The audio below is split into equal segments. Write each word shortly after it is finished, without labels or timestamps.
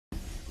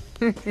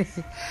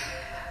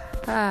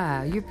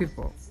You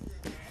people.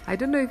 I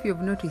don't know if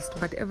you've noticed,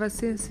 but ever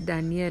since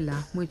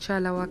Daniella,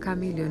 Muchala wa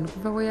Chameleone,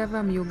 kuva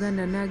weyava mu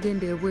Uganda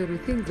n'agenda ebweru,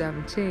 things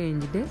have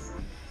changed.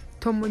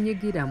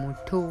 Tomunyigira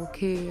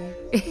mutoke.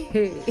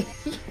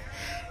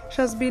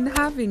 She has been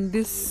having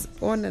this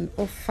on and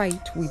off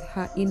fight with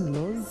her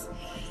in-laws.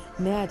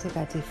 Naye ate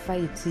kati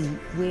fight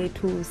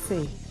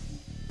wetuuse.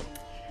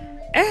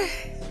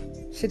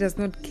 She does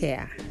not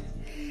care.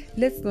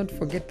 Let's not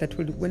forget that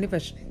whenever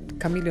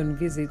Chameleone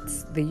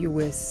visits the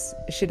US,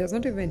 she does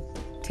not even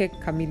take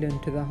Chameleone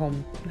to the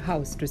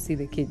house to see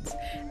the kids.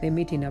 They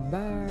meet in a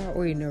bar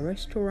or in a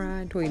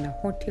restaurant or in a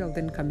hotel,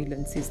 then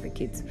Chameleone sees the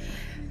kids.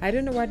 I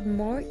don't know what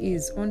more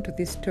is onto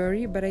this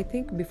story, but I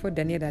think before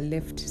Daniella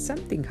left,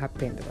 something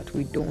happened that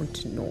we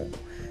don't know.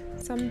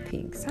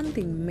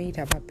 Something might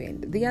have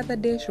happened. The other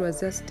day she was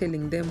just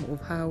telling them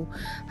of how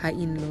her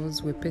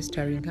in-laws were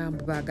pestering her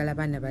bagala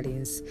bana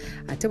balenzi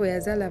ate bwe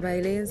yazala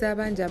balenzi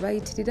abanja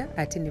bayitirira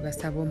ate ne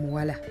basaba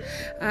omuwala.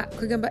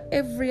 Kugamba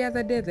every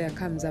other day there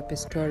comes up a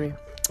story,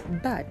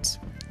 but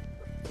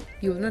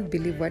you will not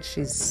believe what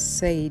she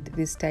said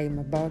this time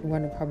about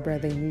one of her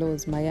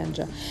brother-in-laws,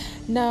 Mayanja.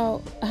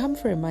 Now,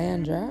 Humphrey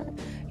Mayanja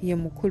ye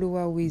mukulu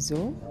wa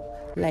Wizo,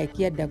 like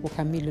yadda ku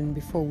Chameleone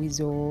before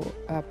Wizo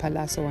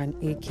Palazzo and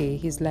AK.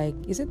 He's like,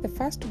 is it the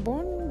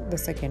firstborn, the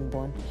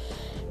secondborn?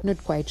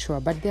 Not quite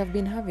sure, but they have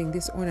been having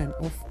this on and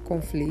off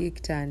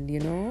conflict, and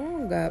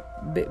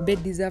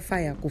bed is a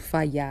fire ku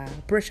fire,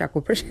 pressure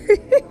ku pressure.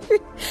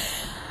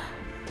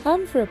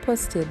 Humphrey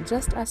posted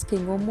just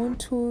asking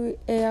omuntu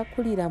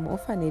eyakulira mu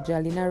orphanage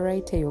alina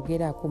right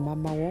eyogera ku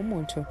mama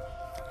w'omuntu.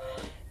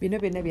 Bino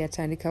byonna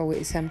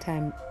byatandika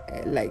sometime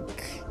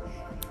like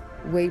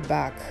way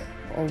back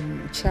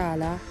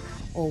Chala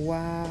or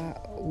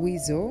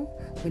Wizo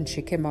when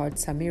she came out,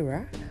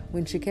 Samira,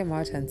 when she came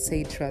out and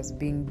said she was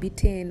being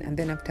beaten, and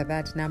then after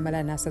that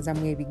Namala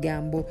Nasazamwe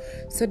Bigambo.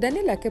 So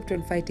Daniella kept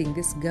on fighting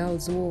this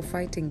girls' war,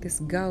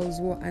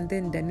 and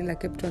then Daniella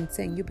kept on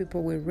saying you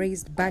people were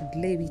raised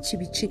badly,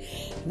 bichi.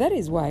 That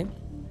is why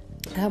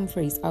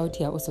Humphrey is out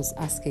here also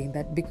asking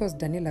that, because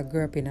Daniella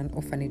grew up in an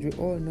orphanage, we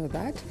all know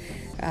that.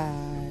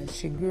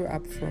 She grew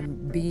up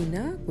from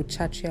Bina,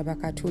 Kuchachi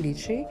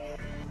Abakatulichi.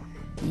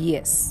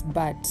 Yes,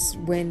 but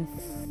when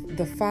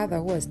the father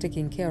who was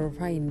taking care of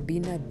her in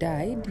Bina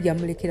died,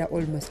 yamulekera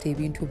almost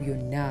ebintu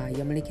byonna.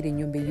 Yamulekera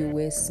ennyumba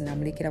US,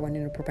 namulekera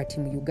waneno property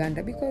mu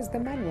Uganda, because the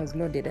man was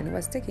loaded and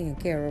was taking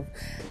care of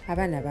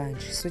abaana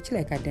bangi. So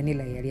kileka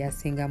Daniella yali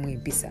asingamu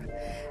empisa,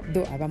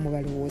 though abamu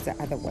balowooza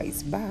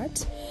otherwise,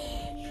 but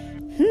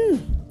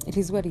it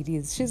is what it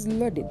is. She's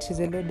loaded. She's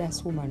a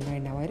loaded woman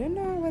right now. I don't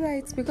know whether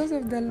it's because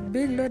of the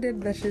being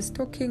loaded that she's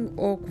talking,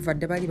 or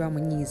kuvadabali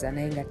bamunyiza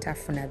naenga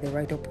tafuna the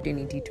right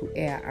opportunity to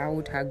air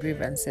out her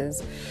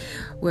grievances.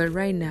 Well,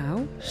 right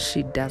now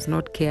she does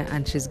not care,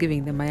 and she's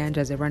giving the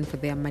Mayanjas a run for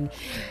their money.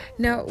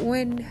 Now,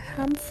 when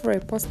Humphrey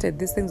posted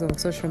these things on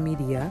social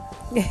media,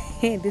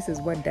 this is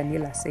what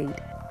Daniella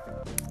said.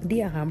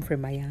 Dear Humphrey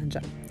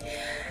Mayanja,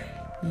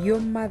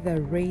 your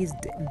mother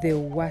raised the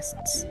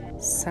worst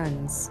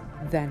sons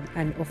than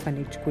an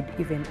orphanage could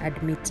even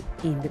admit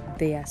in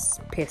their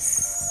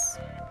space.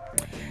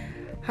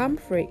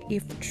 Humphrey,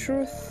 if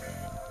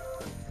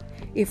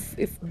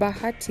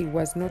Bahati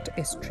was not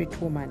a street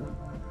woman,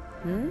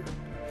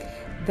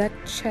 that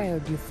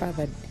child you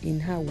fathered in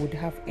her would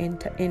have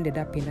ended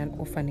up in an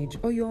orphanage.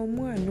 Oyo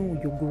omwana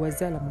oyo gwe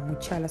wazala mu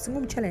mukyala singa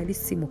omukyala yali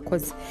si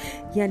mukozi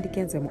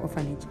yandikenze mu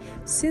orphanage.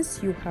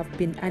 Since you have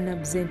been an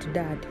absent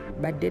dad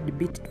but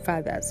deadbeat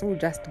fathers who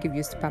just give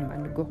you sperm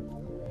and go.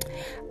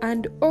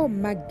 And oh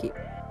Maggie,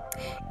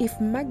 if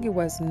Maggie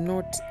was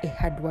not a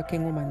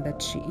hardworking woman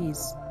that she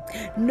is,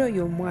 no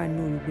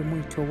y'omwana oyo gwe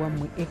muyita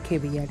owammwe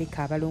ekebe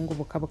yaleka abalongo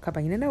bokka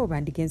banyina nabo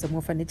bandigenza mu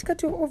orphanage.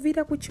 Kati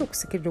oviira ku ki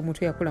okusekerera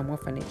omuntu yakola mu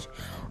orphanage?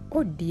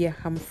 Oh dear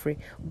Humphrey,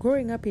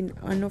 growing up in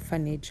an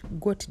orphanage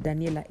got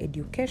Daniella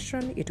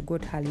education, it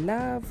got her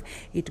love,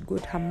 it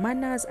got her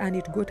manners, and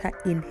it got her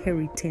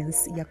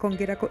inheritance.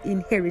 Yakongerako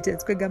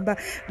inheritance kwegamba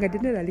nga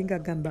Daniella linga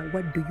gamba,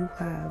 what do you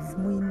have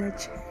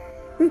mwinachi?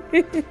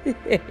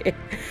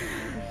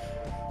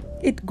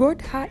 It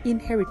got her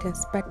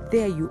inheritance, but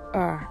there you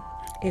are,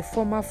 a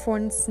former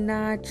phone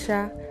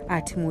snatcher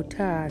at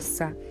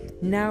Mutasa,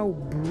 now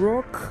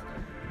broke.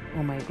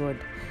 Oh my God.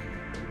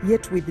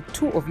 Yet with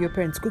two of your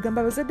parents, you grew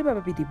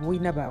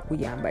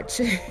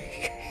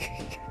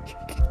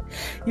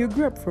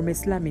up from a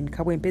slum in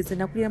Kawempe,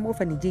 na kulira mu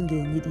orphanage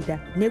ng'enyirira,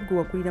 negwe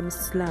wakulira mu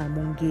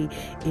slum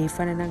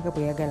ng'efaanana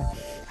bwe yagala.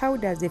 How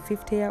does a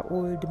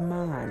 50-year-old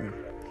man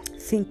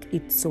think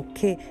it's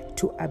okay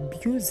to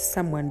abuse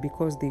someone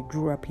because they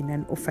grew up in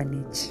an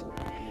orphanage?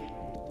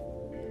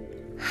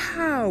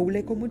 How?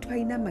 Like omuntu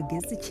alina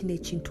amagezi kino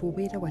ekintu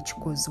obeera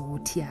wakikoze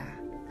otya?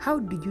 How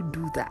do you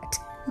do that?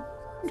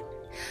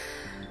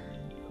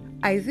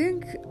 I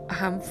think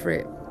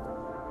Humphrey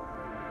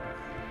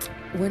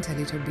went a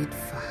little bit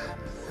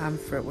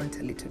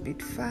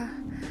far.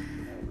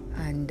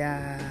 And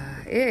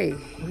hey,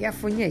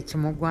 yafunye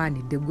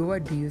ekimugwanidde.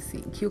 What do you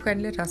think? You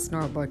can let us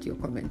know about your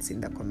comments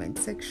in the comment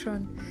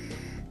section.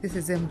 This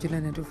is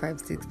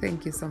Julana256.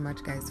 Thank you so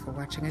much, guys, for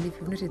watching. And if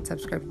you've not yet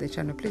subscribed to the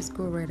channel, please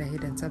go right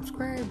ahead and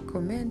subscribe,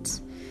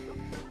 comment.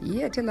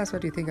 Yeah, tell us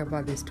what you think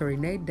about this story.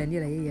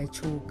 Daniella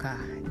Atim.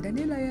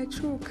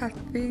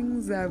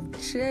 Things have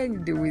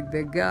changed with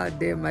the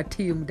goddamn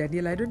Atim.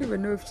 Daniella, I don't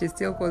even know if she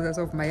still calls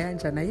herself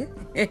Mayanjana.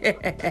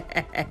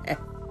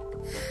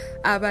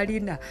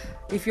 Abalina,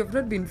 if you've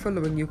not been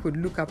following, you could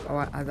look up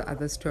our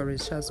other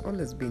stories. She has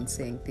always been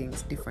saying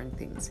different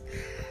things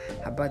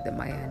about the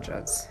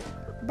Mayanjas.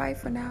 Bye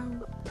for now.